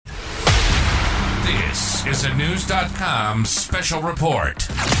This is a Knewz.com special report.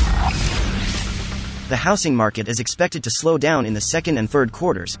 The housing market is expected to slow down in the second and third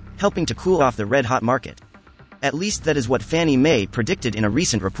quarters, helping to cool off the red-hot market. At least that is what Fannie Mae predicted in a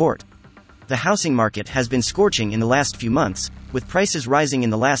recent report. The housing market has been scorching in the last few months, with prices rising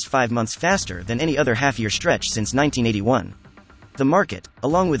in the last 5 months faster than any other half-year stretch since 1981. The market,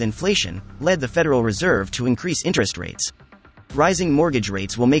 along with inflation, led the Federal Reserve to increase interest rates. Rising mortgage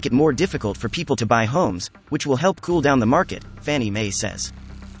rates will make it more difficult for people to buy homes, which will help cool down the market, Fannie Mae says.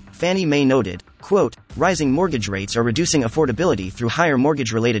 Fannie Mae noted, quote, "Rising mortgage rates are reducing affordability through higher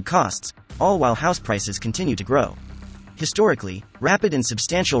mortgage-related costs, all while house prices continue to grow. Historically, rapid and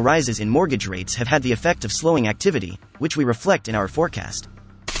substantial rises in mortgage rates have had the effect of slowing activity, which we reflect in our forecast."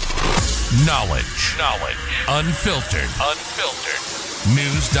 Knowledge. Unfiltered.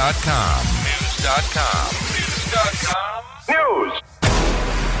 Knewz.com. Knewz.com. Knewz.com. Knewz.